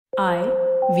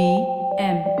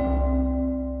IVM.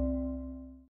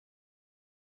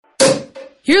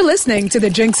 You're listening to the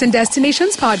Drinks and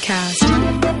Destinations podcast.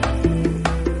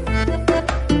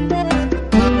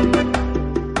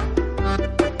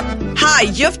 Hi,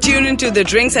 you've tuned into the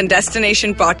Drinks and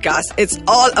Destination podcast. It's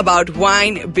all about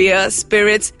wine, beer,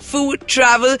 spirits, food,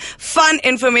 travel, fun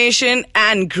information,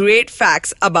 and great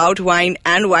facts about wine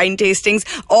and wine tastings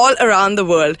all around the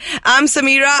world. I'm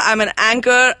Samira. I'm an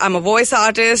anchor. I'm a voice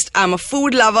artist. I'm a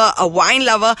food lover, a wine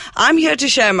lover. I'm here to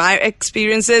share my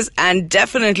experiences and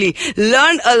definitely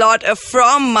learn a lot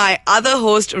from my other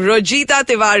host, Rojita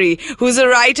Tiwari, who's a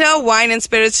writer, wine and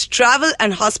spirits, travel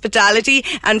and hospitality,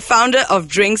 and founder of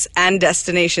Drinks and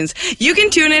Destinations. You can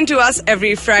tune in to us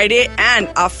every Friday, and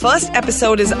our first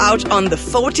episode is out on the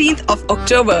 14th of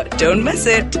October. Don't miss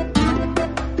it.